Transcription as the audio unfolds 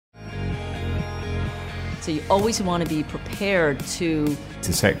So you always want to be prepared to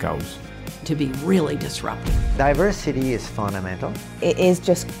set goals, to be really disruptive. Diversity is fundamental. It is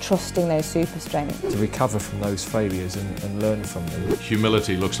just trusting those super strengths. to recover from those failures and learn from them.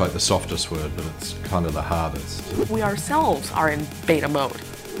 Humility looks like the softest word, but it's kind of the hardest. We ourselves are in beta mode.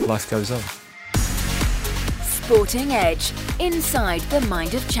 Life goes on. Sporting Edge, inside the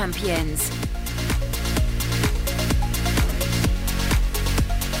mind of champions.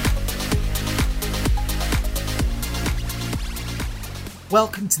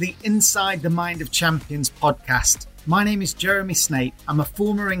 Welcome to the Inside the Mind of Champions podcast. My name is Jeremy Snape. I'm a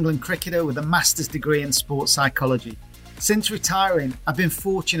former England cricketer with a master's degree in sports psychology. Since retiring, I've been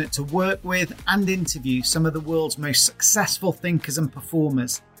fortunate to work with and interview some of the world's most successful thinkers and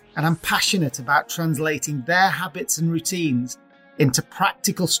performers, and I'm passionate about translating their habits and routines into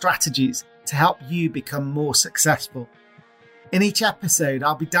practical strategies to help you become more successful. In each episode,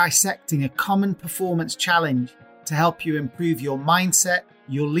 I'll be dissecting a common performance challenge to help you improve your mindset,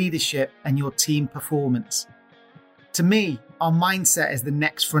 your leadership, and your team performance. To me, our mindset is the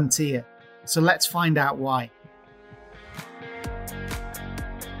next frontier, so let's find out why.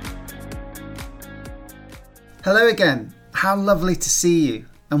 Hello again, how lovely to see you,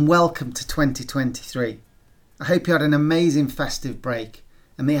 and welcome to 2023. I hope you had an amazing festive break,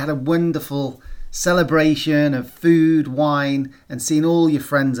 and that you had a wonderful celebration of food, wine, and seeing all your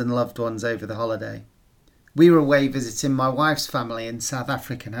friends and loved ones over the holiday. We were away visiting my wife's family in South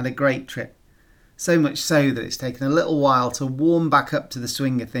Africa and had a great trip. So much so that it's taken a little while to warm back up to the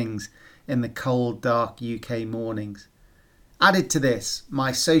swing of things in the cold, dark UK mornings. Added to this,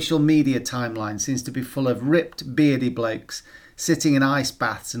 my social media timeline seems to be full of ripped, beardy blokes sitting in ice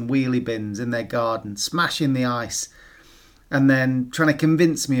baths and wheelie bins in their garden, smashing the ice, and then trying to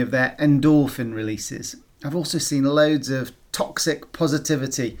convince me of their endorphin releases. I've also seen loads of toxic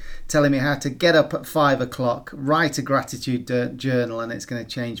positivity telling me how to get up at 5 o'clock, write a gratitude journal, and it's going to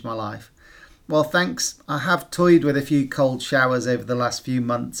change my life. Well, thanks. I have toyed with a few cold showers over the last few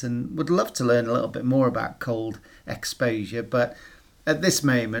months and would love to learn a little bit more about cold exposure. But at this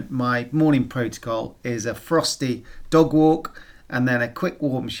moment, my morning protocol is a frosty dog walk and then a quick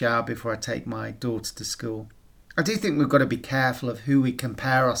warm shower before I take my daughter to school. I do think we've got to be careful of who we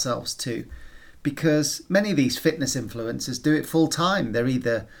compare ourselves to, because many of these fitness influencers do it full time. They're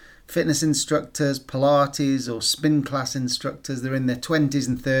either fitness instructors, Pilates or spin class instructors. They're in their 20s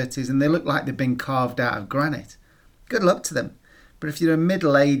and 30s and they look like they've been carved out of granite. Good luck to them. But if you're a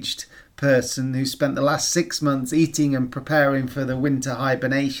middle-aged person who spent the last 6 months eating and preparing for the winter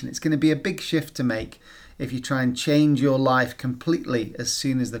hibernation, it's going to be a big shift to make if you try and change your life completely as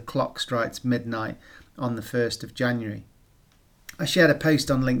soon as the clock strikes midnight on the 1st of January. I shared a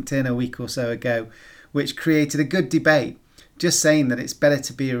post on LinkedIn a week or so ago which created a good debate, just saying that it's better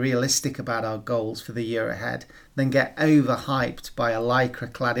to be realistic about our goals for the year ahead than get overhyped by a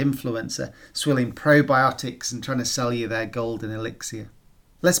lycra-clad influencer swilling probiotics and trying to sell you their golden elixir.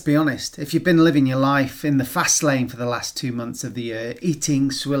 Let's be honest, if you've been living your life in the fast lane for the last 2 months of the year,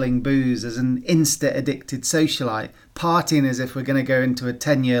 eating, swilling booze as an Insta-addicted socialite, partying as if we're going to go into a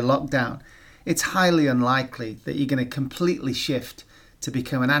 10-year lockdown, it's highly unlikely that you're going to completely shift to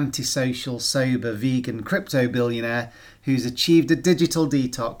become an antisocial, sober, vegan crypto billionaire who's achieved a digital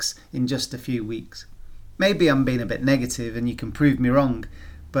detox in just a few weeks. Maybe I'm being a bit negative and you can prove me wrong,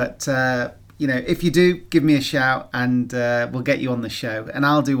 but if you do, give me a shout and we'll get you on the show, and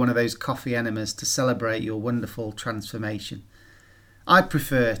I'll do one of those coffee enemas to celebrate your wonderful transformation. I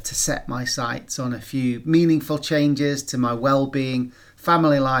prefer to set my sights on a few meaningful changes to my well-being,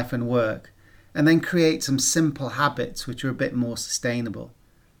 family life and work, and then create some simple habits which are a bit more sustainable.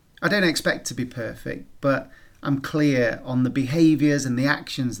 I don't expect to be perfect, but I'm clear on the behaviours and the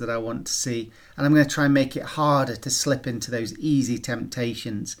actions that I want to see, and I'm going to try and make it harder to slip into those easy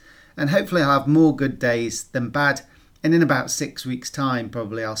temptations. And hopefully I'll have more good days than bad, and in about 6 weeks' time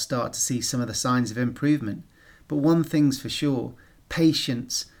probably I'll start to see some of the signs of improvement. But one thing's for sure,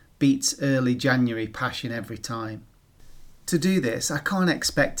 patience beats early January passion every time. To do this, I can't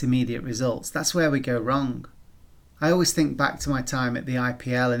expect immediate results. That's where we go wrong. I always think back to my time at the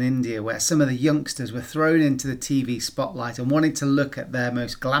IPL in India, where some of the youngsters were thrown into the TV spotlight and wanted to look at their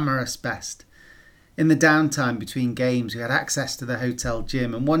most glamorous best. In the downtime between games, we had access to the hotel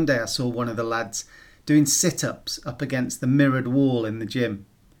gym, and one day I saw one of the lads doing sit-ups up against the mirrored wall in the gym.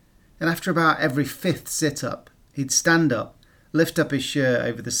 And after about every 5th sit-up, he'd stand up, lift up his shirt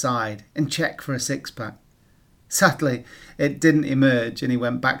over the side and check for a six-pack. Sadly, it didn't emerge and he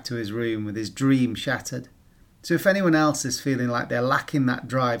went back to his room with his dream shattered. So if anyone else is feeling like they're lacking that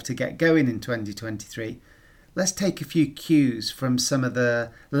drive to get going in 2023, let's take a few cues from some of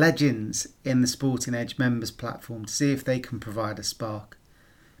the legends in the Sporting Edge members platform to see if they can provide a spark.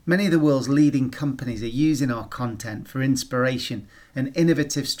 Many of the world's leading companies are using our content for inspiration and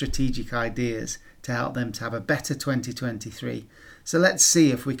innovative strategic ideas to help them to have a better 2023. So let's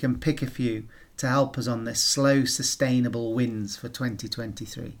see if we can pick a few to help us on this slow, sustainable wins for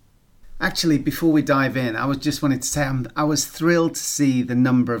 2023. Actually, before we dive in, I just wanted to say I was thrilled to see the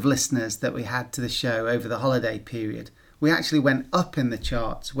number of listeners that we had to the show over the holiday period. We actually went up in the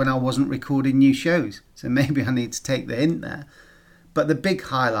charts when I wasn't recording new shows, so maybe I need to take the hint there. But the big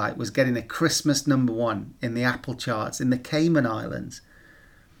highlight was getting a Christmas #1 in the Apple charts in the Cayman Islands.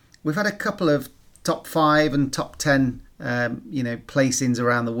 We've had a couple of top 5 and top 10 placings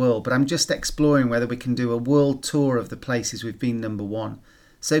around the world, but I'm just exploring whether we can do a world tour of the places we've been #1.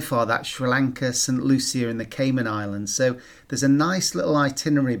 So far that's Sri Lanka, St. Lucia and the Cayman Islands. So there's a nice little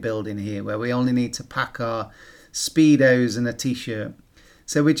itinerary building here where we only need to pack our Speedos and a t-shirt.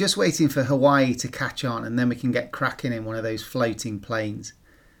 So we're just waiting for Hawaii to catch on and then we can get cracking in one of those floating planes.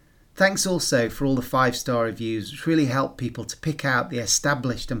 Thanks also for all the 5-star reviews, which really help people to pick out the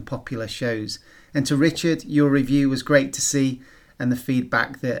established and popular shows. And to Richard, your review was great to see, and the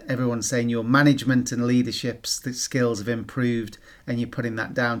feedback that everyone's saying your management and leadership skills have improved and you're putting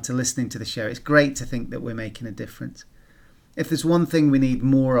that down to listening to the show. It's great to think that we're making a difference. If there's one thing we need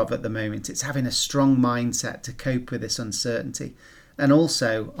more of at the moment, it's having a strong mindset to cope with this uncertainty. And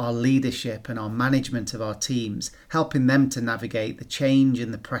also our leadership and our management of our teams, helping them to navigate the change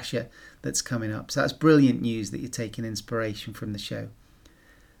and the pressure that's coming up. So that's brilliant news that you're taking inspiration from the show.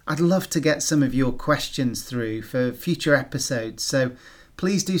 I'd love to get some of your questions through for future episodes. So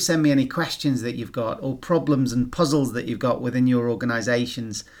please do send me any questions that you've got or problems and puzzles that you've got within your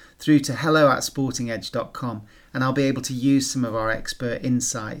organisations through to hello@sportingedge.com, and I'll be able to use some of our expert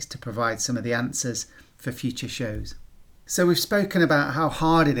insights to provide some of the answers for future shows. So we've spoken about how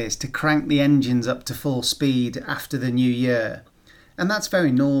hard it is to crank the engines up to full speed after the new year. And that's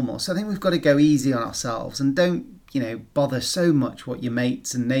very normal. So I think we've got to go easy on ourselves and don't, bother so much what your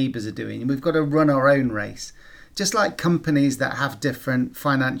mates and neighbours are doing. We've got to run our own race. Just like companies that have different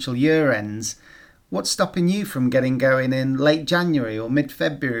financial year ends, what's stopping you from getting going in late January or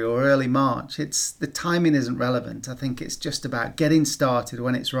mid-February or early March? The timing isn't relevant. I think it's just about getting started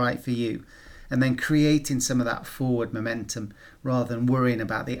when it's right for you, and then creating some of that forward momentum rather than worrying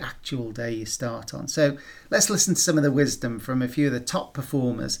about the actual day you start on. So let's listen to some of the wisdom from a few of the top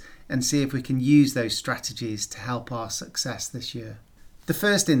performers and see if we can use those strategies to help our success this year. The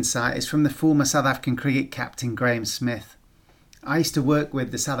first insight is from the former South African cricket captain Graeme Smith. I used to work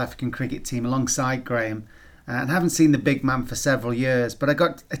with the South African cricket team alongside Graeme and haven't seen the big man for several years, but I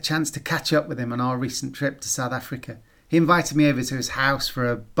got a chance to catch up with him on our recent trip to South Africa. He invited me over to his house for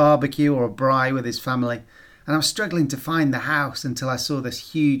a barbecue or a braai with his family, and I was struggling to find the house until I saw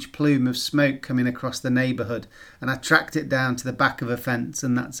this huge plume of smoke coming across the neighbourhood, and I tracked it down to the back of a fence,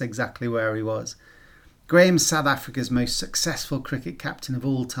 and that's exactly where he was. Graeme's South Africa's most successful cricket captain of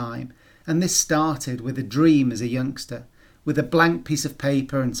all time, and this started with a dream as a youngster. With a blank piece of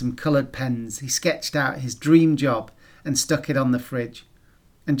paper and some coloured pens, he sketched out his dream job and stuck it on the fridge.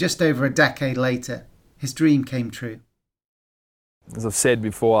 And just over a decade later, his dream came true. As I've said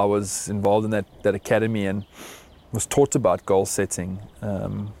before, I was involved in that academy and was taught about goal setting.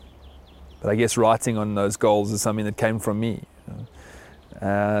 But I guess writing on those goals is something that came from me.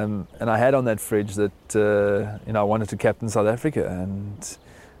 And I had on that fridge that I wanted to captain South Africa, and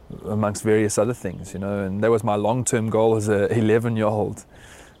amongst various other things, and that was my long-term goal as an 11-year-old.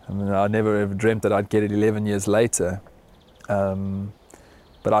 I mean, I never ever dreamt that I'd get it 11 years later.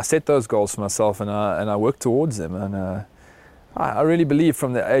 But I set those goals for myself, and I worked towards them. And I really believe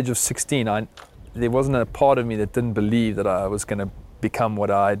from the age of 16, there wasn't a part of me that didn't believe that I was going to become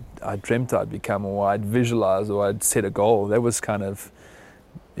what I dreamt I'd become, or I'd visualized, or I'd set a goal. That was kind of,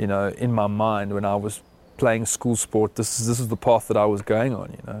 in my mind when I was playing school sport. This is the path that I was going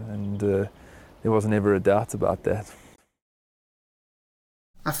on, and there wasn't ever a doubt about that.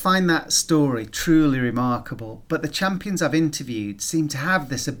 I find that story truly remarkable, but the champions I've interviewed seem to have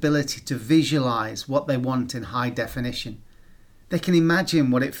this ability to visualise what they want in high definition. They can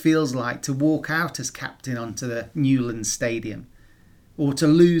imagine what it feels like to walk out as captain onto the Newlands Stadium, or to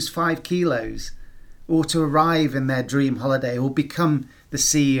lose 5 kilos, or to arrive in their dream holiday, or become the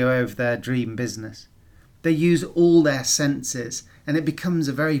CEO of their dream business. They use all their senses, and it becomes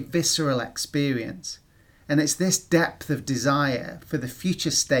a very visceral experience. And it's this depth of desire for the future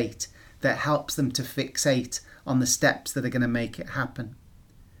state that helps them to fixate on the steps that are going to make it happen.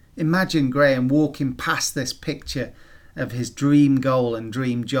 Imagine Graeme walking past this picture of his dream goal and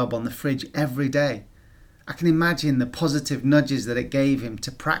dream job on the fridge every day. I can imagine the positive nudges that it gave him to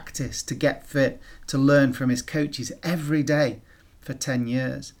practice, to get fit, to learn from his coaches every day for 10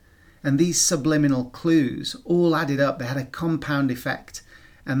 years. And these subliminal clues all added up, they had a compound effect,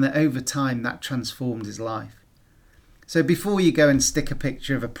 and that over time that transformed his life. So before you go and stick a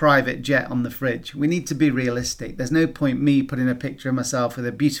picture of a private jet on the fridge, we need to be realistic. There's no point me putting a picture of myself with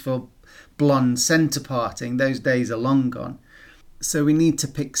a beautiful blonde centre parting. Those days are long gone. So we need to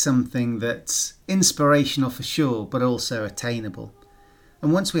pick something that's inspirational for sure, but also attainable.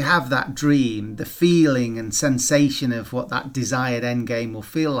 And once we have that dream, the feeling and sensation of what that desired end game will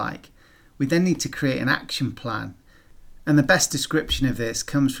feel like, we then need to create an action plan. And the best description of this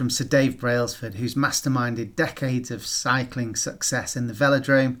comes from Sir Dave Brailsford, who's masterminded decades of cycling success in the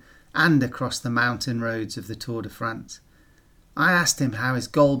velodrome and across the mountain roads of the Tour de France. I asked him how his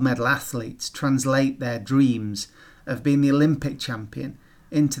gold medal athletes translate their dreams of being the Olympic champion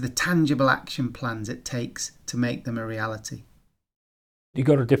into the tangible action plans it takes to make them a reality. You've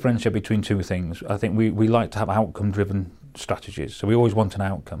got to differentiate between two things. I think we like to have outcome-driven strategies, so we always want an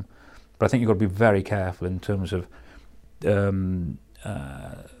outcome. But I think you've got to be very careful in terms of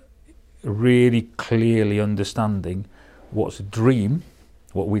really clearly understanding what's a dream,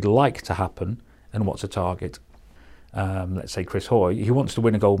 what we'd like to happen, and what's a target. Let's say Chris Hoy, he wants to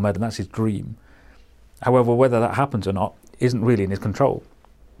win a gold medal, and that's his dream. However, whether that happens or not isn't really in his control.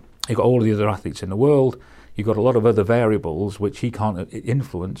 You've got all of the other athletes in the world, you've got a lot of other variables which he can't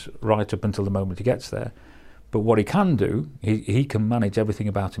influence right up until the moment he gets there. But what he can do, he can manage everything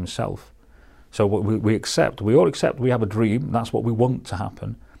about himself. So what we all accept we have a dream, that's what we want to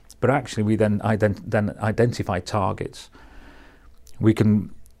happen. But actually we then identify targets. We can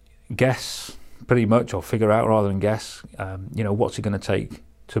guess pretty much, or figure out rather than guess, what's it going to take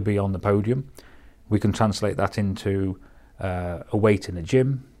to be on the podium. We can translate that into a weight in the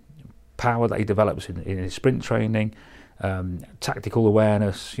gym, power that he develops in his sprint training, tactical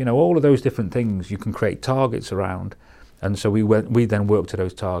awareness, all of those different things you can create targets around. And so we then work to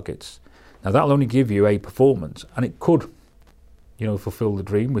those targets. Now that'll only give you a performance, and it could, fulfill the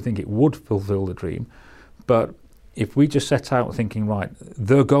dream. We think it would fulfill the dream. But if we just set out thinking, right,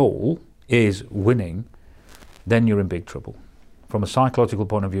 the goal is winning, then you're in big trouble. From a psychological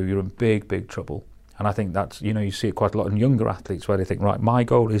point of view, you're in big, big trouble. And I think that's, you see it quite a lot in younger athletes where they think, right, my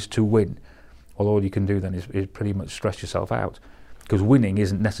goal is to win. Well, all you can do then is pretty much stress yourself out, because winning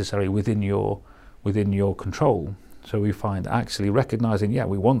isn't necessarily within your control. So we find actually recognising,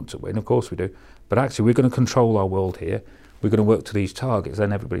 we want to win, of course we do, but actually we're going to control our world here. We're going to work to these targets.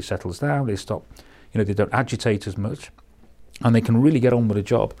 Then everybody settles down, they stop, they don't agitate as much, and they can really get on with the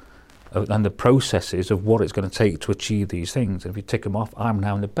job and the processes of what it's going to take to achieve these things. And if you tick them off, I'm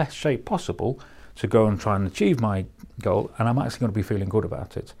now in the best shape possible to go and try and achieve my goal, and I'm actually going to be feeling good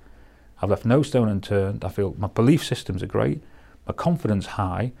about it. I've left no stone unturned. I feel my belief systems are great, my confidence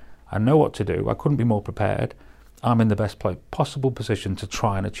high, I know what to do, I couldn't be more prepared. I'm in the best possible position to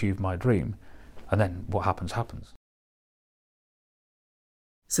try and achieve my dream. And then what happens, happens.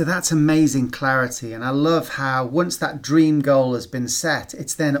 So that's amazing clarity. And I love how once that dream goal has been set,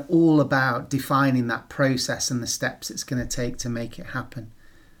 it's then all about defining that process and the steps it's going to take to make it happen.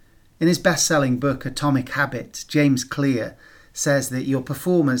 In his best-selling book, Atomic Habits, James Clear says that your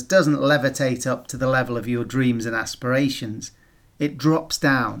performance doesn't levitate up to the level of your dreams and aspirations. It drops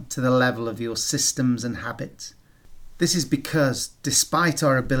down to the level of your systems and habits. This is because, despite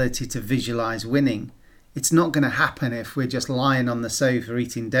our ability to visualize winning, it's not going to happen if we're just lying on the sofa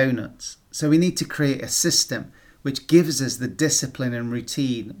eating donuts. So we need to create a system which gives us the discipline and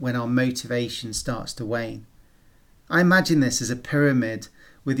routine when our motivation starts to wane. I imagine this as a pyramid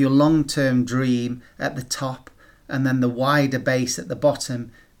with your long-term dream at the top and then the wider base at the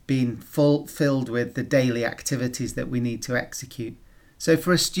bottom being filled with the daily activities that we need to execute. So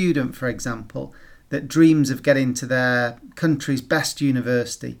for a student, for example, that dreams of getting to their country's best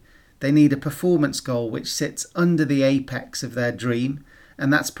university, they need a performance goal which sits under the apex of their dream,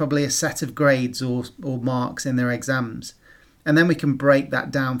 and that's probably a set of grades or marks in their exams. And then we can break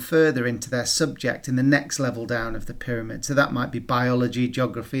that down further into their subject in the next level down of the pyramid. So that might be biology,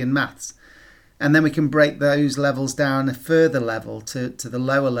 geography and maths. And then we can break those levels down a further level to the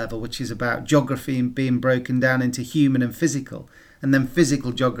lower level, which is about geography and being broken down into human and physical. And then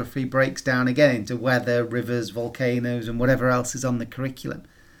physical geography breaks down again into weather, rivers, volcanoes and whatever else is on the curriculum.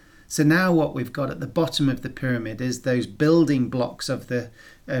 So now what we've got at the bottom of the pyramid is those building blocks of the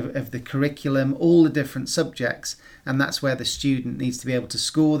curriculum, all the different subjects, and that's where the student needs to be able to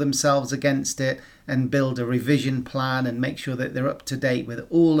score themselves against it and build a revision plan and make sure that they're up to date with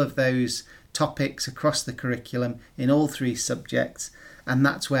all of those topics across the curriculum in all three subjects. And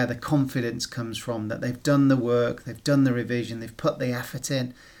that's where the confidence comes from, that they've done the work, they've done the revision, they've put the effort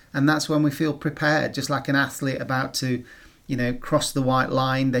in. And that's when we feel prepared, just like an athlete about to, cross the white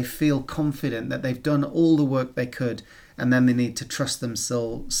line. They feel confident that they've done all the work they could, and then they need to trust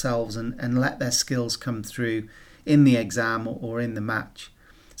themselves and let their skills come through in the exam or in the match.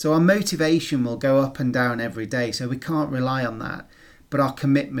 So our motivation will go up and down every day, so we can't rely on that. But our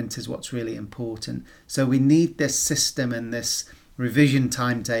commitment is what's really important. So we need this system and this revision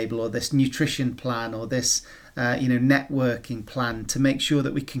timetable or this nutrition plan or this networking plan to make sure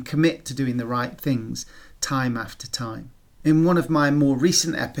that we can commit to doing the right things time after time. In one of my more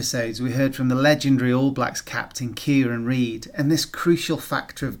recent episodes, we heard from the legendary All Blacks captain Kieran Reid, and this crucial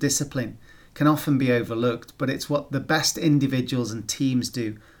factor of discipline can often be overlooked, but it's what the best individuals and teams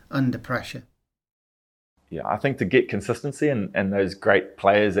do under pressure. Yeah, I think to get consistency and those great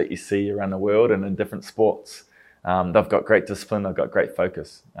players that you see around the world and in different sports, they've got great discipline, they've got great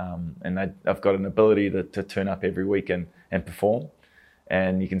focus, and they've got an ability to turn up every week and perform.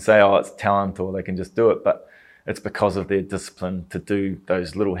 And you can say, oh, it's talent or they can just do it, but it's because of their discipline to do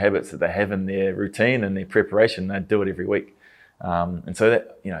those little habits that they have in their routine and their preparation. They do it every week. And so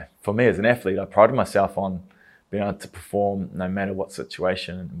that, for me as an athlete, I pride myself on being able to perform no matter what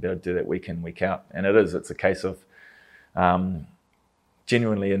situation and be able to do that week in, week out. And it's a case of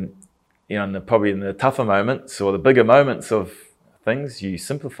genuinely probably in the tougher moments or the bigger moments of things, you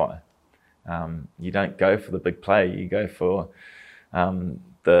simplify. You don't go for the big play, you go for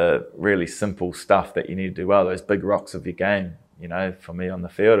the really simple stuff that you need to do well, those big rocks of your game. For me on the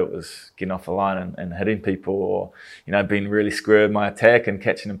field, it was getting off the line and hitting people, or, being really square in my attack and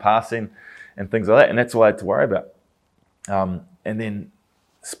catching and passing and things like that. And that's all I had to worry about. And then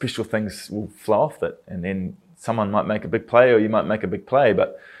special things will flow off that. And then someone might make a big play or you might make a big play,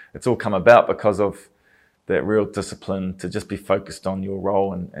 but it's all come about because of that real discipline to just be focused on your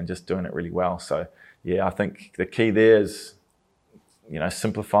role and just doing it really well. So, yeah, I think the key there is,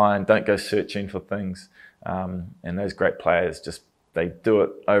 simplify and don't go searching for things. And those great players they do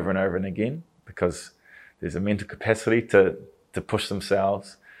it over and over and again because there's a mental capacity to push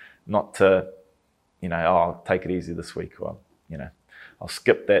themselves, not to, I'll take it easy this week, or, I'll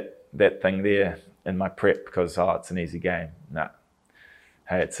skip that thing there in my prep because, it's an easy game. Nah.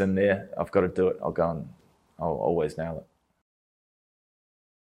 Hey, it's in there. I've got to do it. I'll go and I'll always nail it.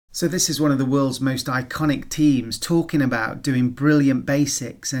 So this is one of the world's most iconic teams talking about doing brilliant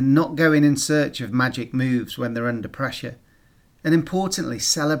basics and not going in search of magic moves when they're under pressure. And importantly,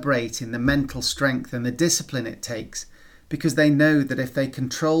 celebrating the mental strength and the discipline it takes, because they know that if they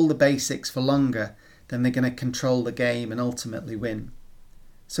control the basics for longer, then they're going to control the game and ultimately win.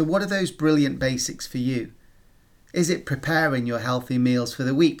 So what are those brilliant basics for you? Is it preparing your healthy meals for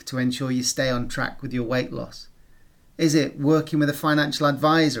the week to ensure you stay on track with your weight loss? Is it working with a financial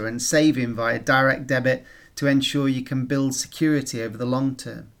advisor and saving via direct debit to ensure you can build security over the long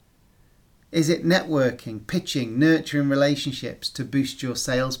term? Is it networking, pitching, nurturing relationships to boost your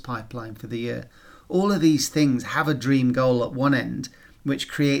sales pipeline for the year? All of these things have a dream goal at one end, which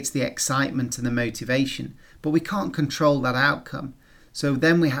creates the excitement and the motivation, but we can't control that outcome. So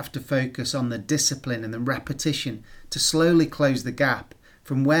then we have to focus on the discipline and the repetition to slowly close the gap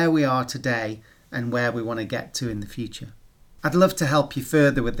from where we are today and where we want to get to in the future. I'd love to help you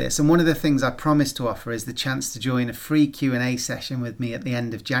further with this, and one of the things I promise to offer is the chance to join a free Q&A session with me at the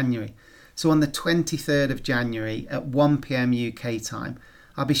end of January. So on the 23rd of January at 1 PM UK time,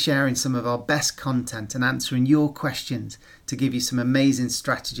 I'll be sharing some of our best content and answering your questions to give you some amazing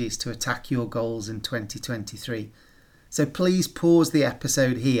strategies to attack your goals in 2023. So please pause the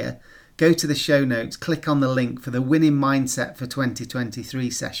episode here, go to the show notes, click on the link for the Winning Mindset for 2023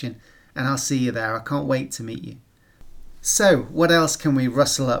 session, and I'll see you there. I can't wait to meet you. So, what else can we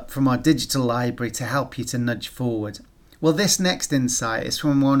rustle up from our digital library to help you to nudge forward? Well, this next insight is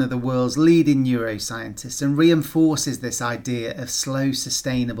from one of the world's leading neuroscientists and reinforces this idea of slow,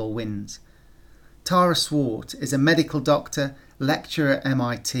 sustainable wins. Tara Swart is a medical doctor, lecturer at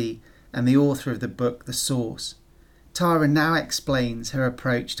MIT, and the author of the book The Source. Tara now explains her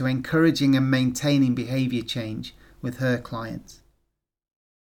approach to encouraging and maintaining behaviour change with her clients.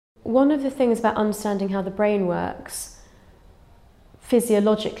 One of the things about understanding how the brain works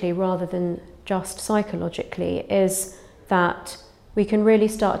physiologically rather than just psychologically is that we can really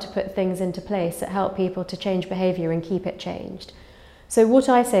start to put things into place that help people to change behaviour and keep it changed. So what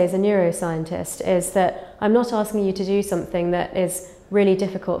I say as a neuroscientist is that I'm not asking you to do something that is really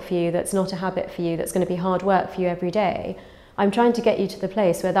difficult for you, that's not a habit for you, that's going to be hard work for you every day. I'm trying to get you to the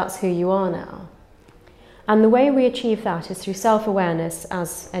place where that's who you are now. And the way we achieve that is through self-awareness,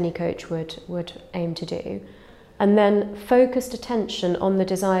 as any coach would aim to do, and then focused attention on the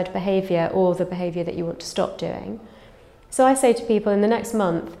desired behaviour or the behaviour that you want to stop doing. So I say to people, in the next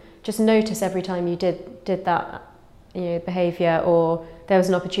month, just notice every time you did that behaviour, or there was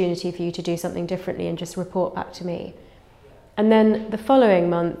an opportunity for you to do something differently, and just report back to me. And then the following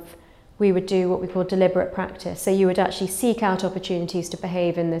month, we would do what we call deliberate practice. So you would actually seek out opportunities to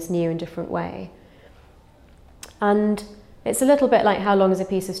behave in this new and different way. And it's a little bit like how long is a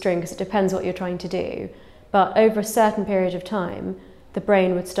piece of string, because it depends what you're trying to do. But over a certain period of time, the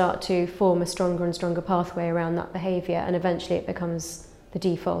brain would start to form a stronger and stronger pathway around that behaviour, and eventually it becomes the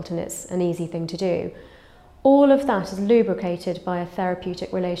default and it's an easy thing to do. All of that is lubricated by a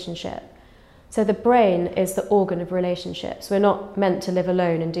therapeutic relationship. So the brain is the organ of relationships. We're not meant to live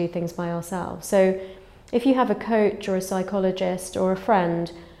alone and do things by ourselves. So if you have a coach or a psychologist or a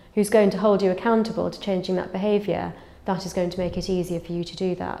friend who's going to hold you accountable to changing that behaviour, that is going to make it easier for you to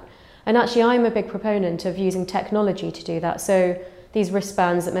do that. And actually, I'm a big proponent of using technology to do that. So these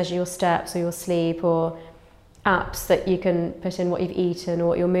wristbands that measure your steps or your sleep, or apps that you can put in what you've eaten or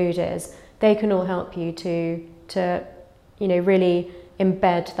what your mood is, they can all help you to really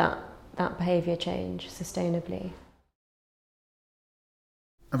embed that behaviour change sustainably.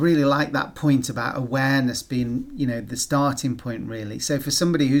 I really like that point about awareness being, the starting point, really. So for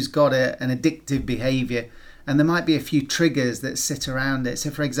somebody who's got an addictive behaviour, and there might be a few triggers that sit around it. So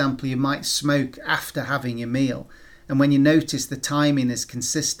for example, you might smoke after having your meal. And when you notice the timing is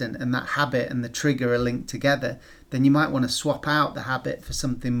consistent and that habit and the trigger are linked together, then you might want to swap out the habit for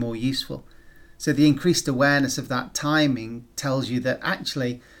something more useful. So the increased awareness of that timing tells you that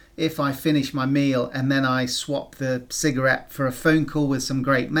actually, if I finish my meal and then I swap the cigarette for a phone call with some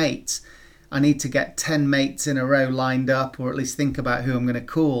great mates, I need to get 10 mates in a row lined up, or at least think about who I'm going to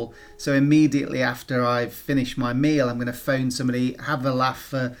call. So immediately after I've finished my meal, I'm going to phone somebody, have a laugh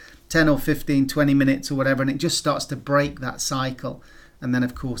for 10 or 15, 20 minutes or whatever, and it just starts to break that cycle. And then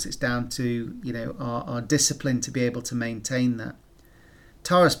of course it's down to our discipline to be able to maintain that.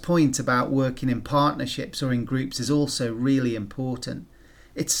 Tara's point about working in partnerships or in groups is also really important.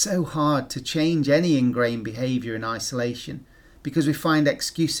 It's so hard to change any ingrained behaviour in isolation, because we find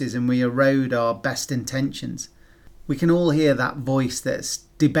excuses and we erode our best intentions. We can all hear that voice that's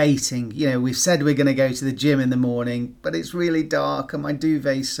debating, we've said we're going to go to the gym in the morning, but it's really dark and my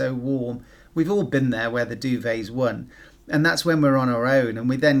duvet's so warm. We've all been there where the duvet's won. And that's when we're on our own, and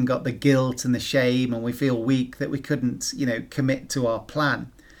we then got the guilt and the shame, and we feel weak that we couldn't, commit to our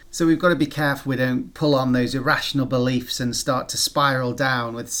plan. So we've got to be careful we don't pull on those irrational beliefs and start to spiral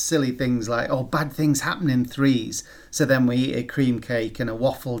down with silly things like, bad things happen in threes. So then we eat a cream cake and a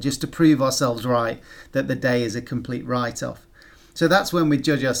waffle just to prove ourselves right that the day is a complete write-off. So that's when we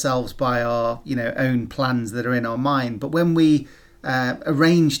judge ourselves by our, own plans that are in our mind. But when we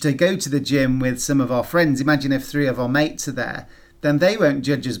arrange to go to the gym with some of our friends, imagine if 3 of our mates are there, then they won't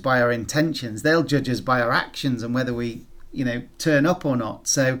judge us by our intentions. They'll judge us by our actions and whether we turn up or not.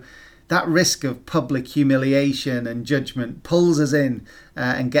 So that risk of public humiliation and judgment pulls us in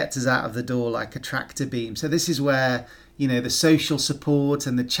and gets us out of the door like a tractor beam. So this is where the social support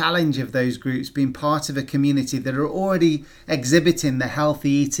and the challenge of those groups, being part of a community that are already exhibiting the healthy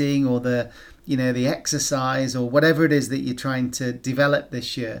eating or the exercise or whatever it is that you're trying to develop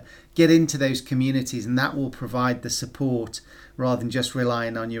this year, get into those communities, and that will provide the support rather than just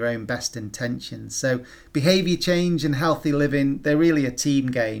relying on your own best intentions. So behaviour change and healthy living, they're really a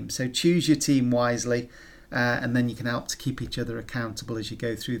team game. So choose your team wisely, and then you can help to keep each other accountable as you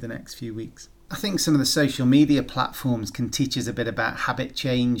go through the next few weeks. I think some of the social media platforms can teach us a bit about habit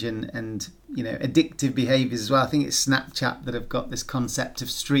change and addictive behaviours as well. I think it's Snapchat that have got this concept of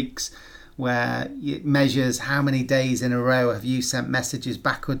streaks, where it measures how many days in a row have you sent messages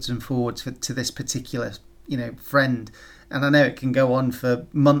backwards and forwards to this particular friend. And I know it can go on for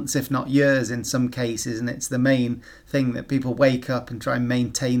months, if not years in some cases, and it's the main thing that people wake up and try and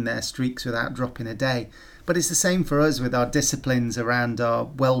maintain their streaks without dropping a day. But it's the same for us with our disciplines around our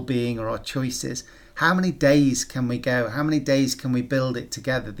well-being or our choices. How many days can we go? How many days can we build it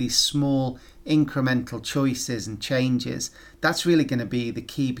together? These small incremental choices and changes, that's really going to be the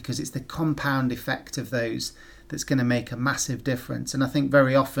key, because it's the compound effect of those that's going to make a massive difference. And I think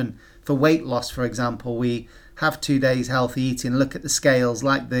very often for weight loss, for example, we have 2 days healthy eating, look at the scales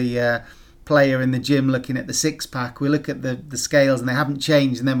like the player in the gym looking at the six-pack. We look at the scales and they haven't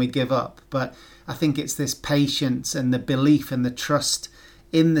changed, and then we give up. But I think it's this patience and the belief and the trust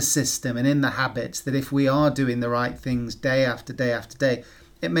in the system and in the habits that if we are doing the right things day after day after day,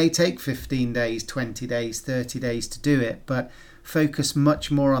 it may take 15 days, 20 days, 30 days to do it, but focus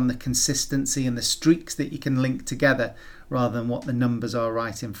much more on the consistency and the streaks that you can link together rather than what the numbers are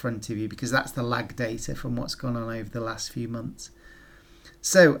right in front of you, because that's the lag data from what's gone on over the last few months.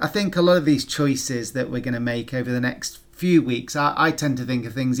 So I think a lot of these choices that we're going to make over the next few weeks, I tend to think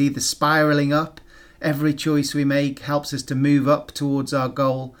of things either spiralling up. Every choice we make helps us to move up towards our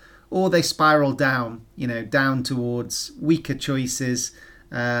goal, or they spiral down, down towards weaker choices,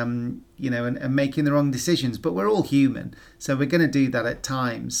 and making the wrong decisions. But we're all human, so we're going to do that at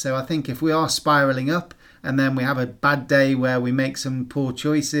times. So I think if we are spiraling up and then we have a bad day where we make some poor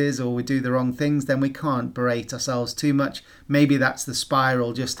choices or we do the wrong things, then we can't berate ourselves too much. Maybe that's the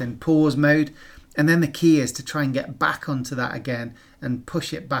spiral just in pause mode. And then the key is to try and get back onto that again and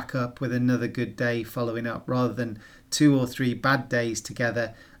push it back up with another good day following up, rather than 2 or 3 bad days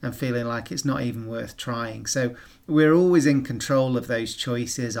together and feeling like it's not even worth trying. So we're always in control of those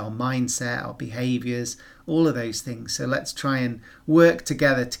choices, our mindset, our behaviours, all of those things. So let's try and work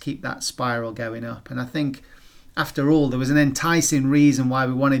together to keep that spiral going up. And I think, after all, there was an enticing reason why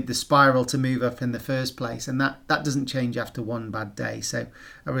we wanted the spiral to move up in the first place, and that doesn't change after one bad day. So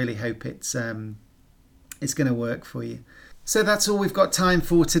I really hope it's going to work for you. So that's all we've got time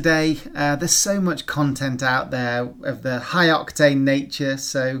for today. There's so much content out there of the high octane nature,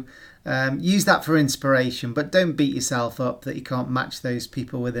 so use that for inspiration, but don't beat yourself up that you can't match those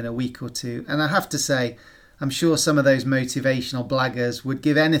people within a week or two. And I have to say, I'm sure some of those motivational blaggers would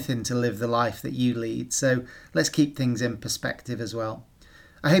give anything to live the life that you lead. So let's keep things in perspective as well.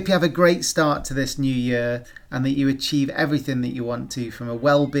 I hope you have a great start to this new year and that you achieve everything that you want to from a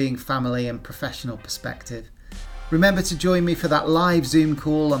well-being, family and professional perspective. Remember to join me for that live Zoom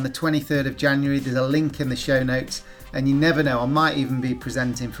call on the 23rd of January. There's a link in the show notes, and you never know, I might even be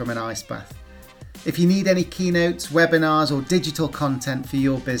presenting from an ice bath. If you need any keynotes, webinars or digital content for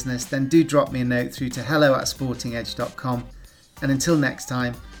your business, then do drop me a note through to hello@sportingedge.com. And until next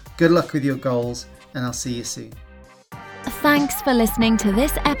time, good luck with your goals, and I'll see you soon. Thanks for listening to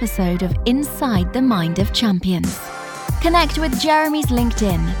this episode of Inside the Mind of Champions. Connect with Jeremy's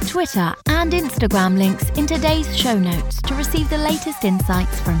LinkedIn, Twitter and Instagram links in today's show notes to receive the latest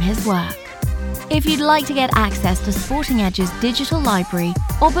insights from his work. If you'd like to get access to Sporting Edge's digital library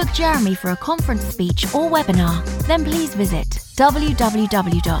or book Jeremy for a conference speech or webinar, then please visit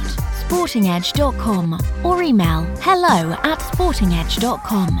www.sportingedge.com or email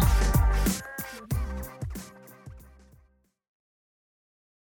hello@sportingedge.com.